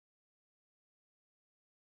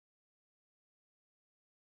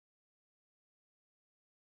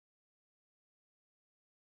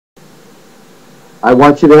I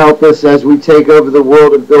want you to help us as we take over the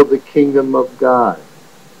world and build the kingdom of God.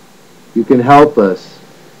 You can help us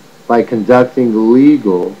by conducting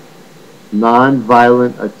legal,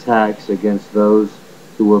 non-violent attacks against those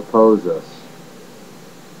who oppose us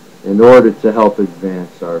in order to help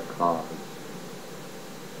advance our cause.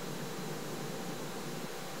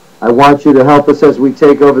 I want you to help us as we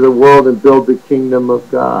take over the world and build the kingdom of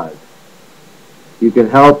God. You can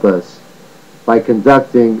help us by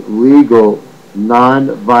conducting legal,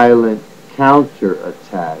 non-violent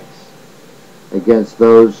counterattacks against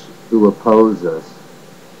those who oppose us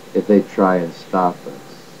if they try and stop us.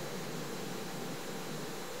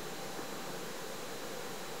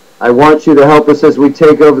 I want you to help us as we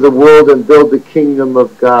take over the world and build the kingdom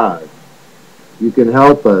of God. You can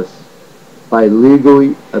help us by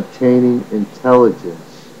legally obtaining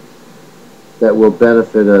intelligence that will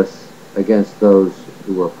benefit us against those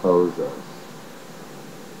who oppose us.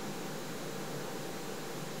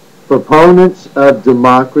 Proponents of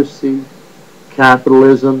democracy,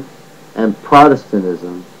 capitalism, and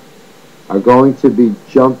Protestantism are going to be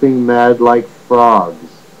jumping mad like frogs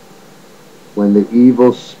when the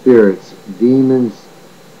evil spirits, demons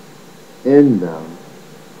in them,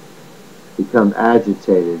 become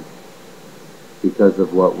agitated because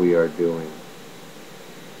of what we are doing.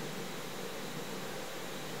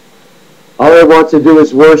 All I want to do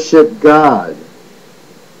is worship God.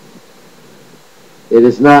 It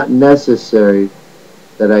is not necessary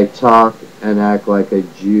that I talk and act like a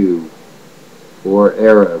Jew or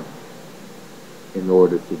Arab in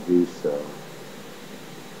order to do so.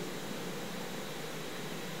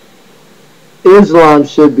 Islam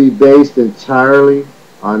should be based entirely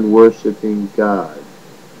on worshiping God,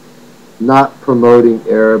 not promoting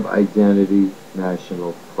Arab identity,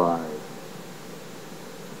 national pride.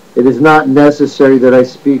 It is not necessary that I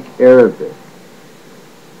speak Arabic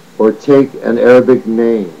or take an Arabic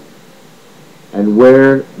name and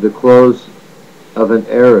wear the clothes of an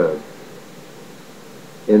Arab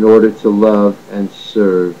in order to love and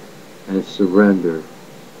serve and surrender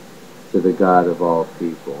to the God of all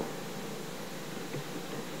people.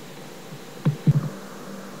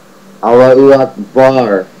 Allahu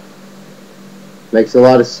Akbar makes a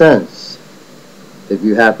lot of sense if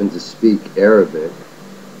you happen to speak Arabic.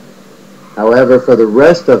 However, for the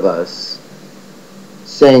rest of us,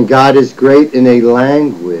 saying God is great in a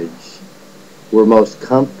language we're most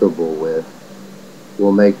comfortable with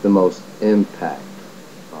will make the most impact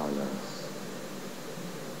on us.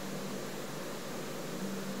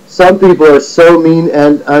 Some people are so mean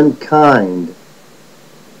and unkind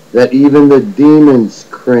that even the demons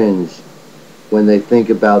cringe when they think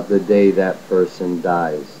about the day that person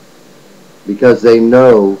dies, because they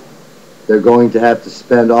know they're going to have to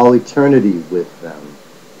spend all eternity with them.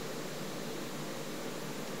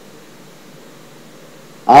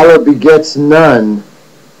 Allah begets none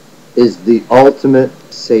is the ultimate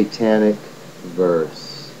satanic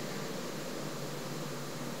verse.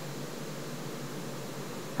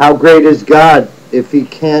 How great is God if he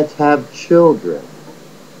can't have children?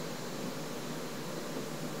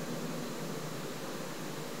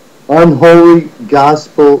 Unholy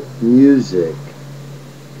gospel music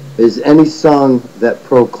is any song that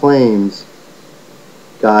proclaims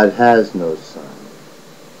God has no son.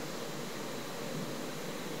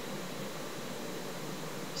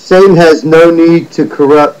 Satan has no need to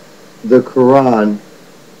corrupt the Qur'an,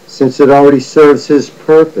 since it already serves his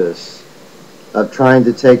purpose of trying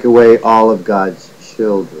to take away all of God's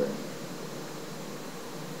children.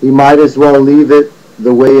 He might as well leave it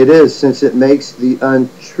the way it is, since it makes the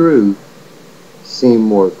untruth seem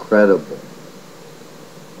more credible.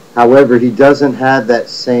 However, he doesn't have that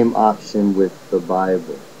same option with the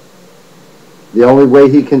Bible. The only way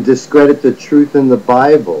he can discredit the truth in the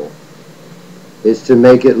Bible is to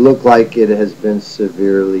make it look like it has been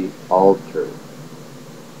severely altered.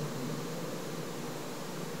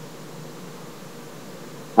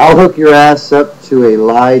 I'll hook your ass up to a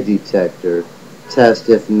lie detector test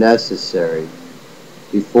if necessary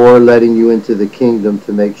before letting you into the kingdom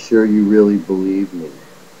to make sure you really believe me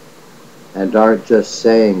and aren't just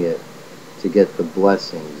saying it to get the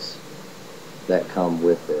blessings that come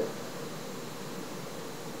with it.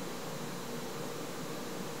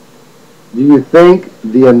 Do you think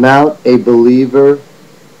the amount a believer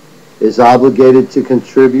is obligated to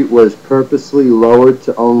contribute was purposely lowered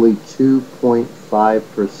to only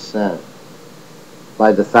 2.5%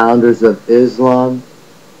 by the founders of Islam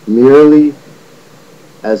merely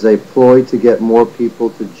as a ploy to get more people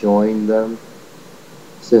to join them,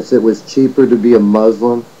 since it was cheaper to be a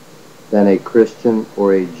Muslim than a Christian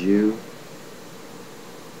or a Jew?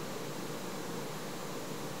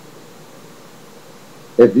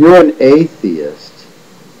 If you're an atheist,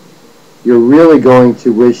 you're really going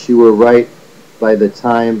to wish you were right by the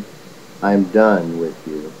time I'm done with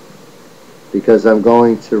you, because I'm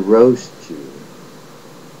going to roast you.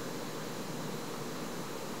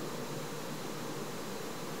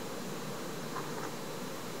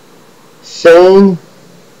 Saying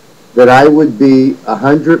that I would be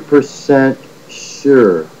 100%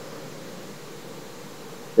 sure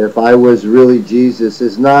if I was really Jesus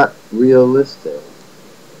is not realistic,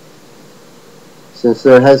 since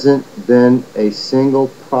there hasn't been a single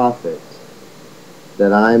prophet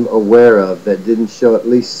that I'm aware of that didn't show at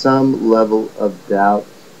least some level of doubt,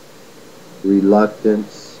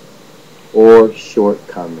 reluctance, or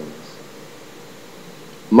shortcomings.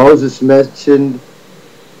 Moses mentioned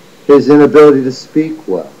his inability to speak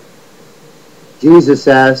well. Jesus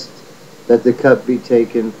asked that the cup be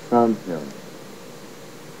taken from him.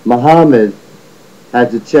 Muhammad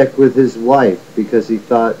had to check with his wife because he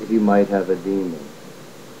thought he might have a demon.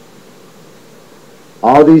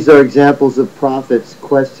 All these are examples of prophets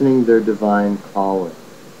questioning their divine calling.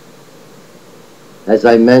 As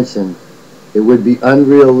I mentioned, it would be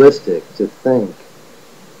unrealistic to think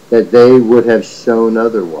that they would have shown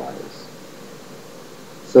otherwise.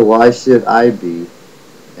 So why should I be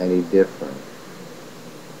any different?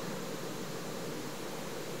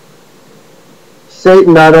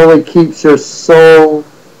 Satan not only keeps your soul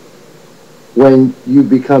when you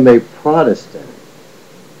become a Protestant,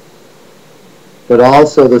 but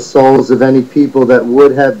also the souls of any people that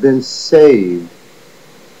would have been saved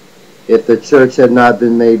if the church had not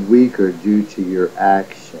been made weaker due to your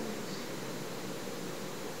actions.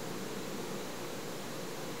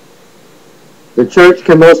 The church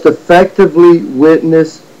can most effectively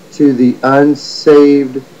witness to the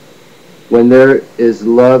unsaved when there is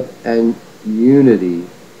love and unity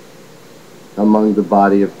among the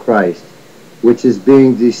body of Christ, which is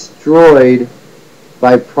being destroyed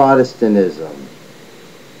by Protestantism.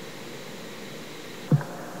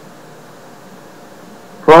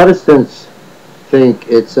 Protestants think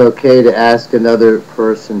it's okay to ask another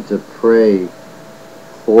person to pray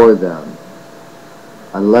for them,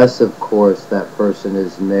 unless, of course, that person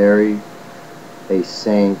is Mary, a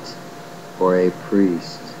saint, or a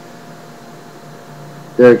priest.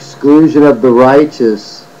 Their exclusion of the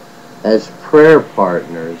righteous as prayer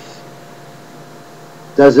partners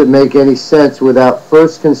doesn't make any sense without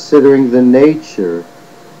first considering the nature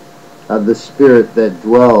of the spirit that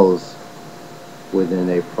dwells within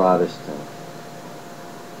a Protestant.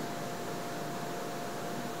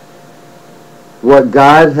 What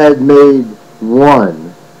God had made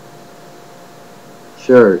one,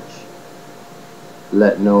 church,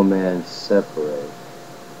 let no man separate.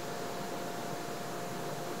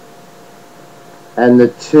 And the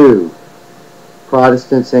two,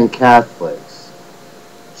 Protestants and Catholics,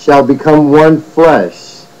 shall become one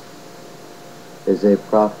flesh, is a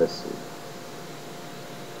prophecy.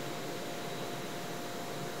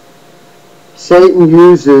 Satan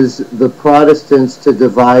uses the Protestants to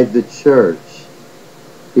divide the church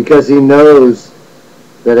because he knows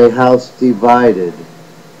that a house divided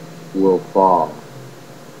will fall.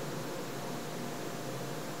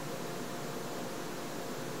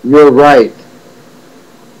 You're right.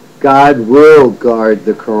 God will guard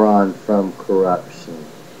the Qur'an from corruption.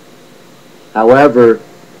 However,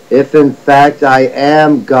 if in fact I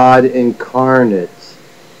am God incarnate,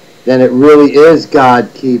 then it really is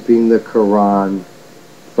God keeping the Qur'an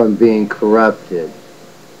from being corrupted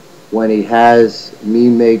when he has me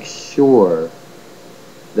make sure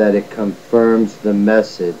that it confirms the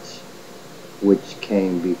message which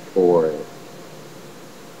came before it.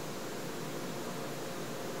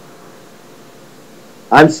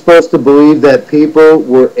 I'm supposed to believe that people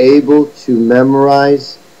were able to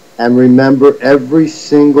memorize and remember every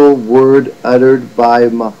single word uttered by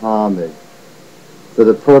Muhammad for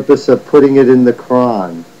the purpose of putting it in the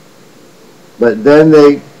Quran. But then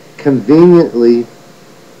they conveniently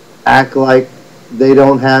act like they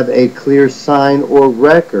don't have a clear sign or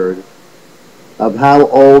record of how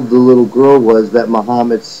old the little girl was that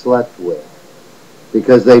Muhammad slept with,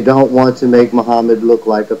 because they don't want to make Muhammad look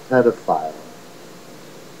like a pedophile.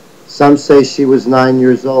 Some say she was 9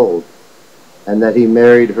 years old and that he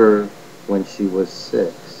married her when she was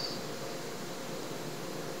 6.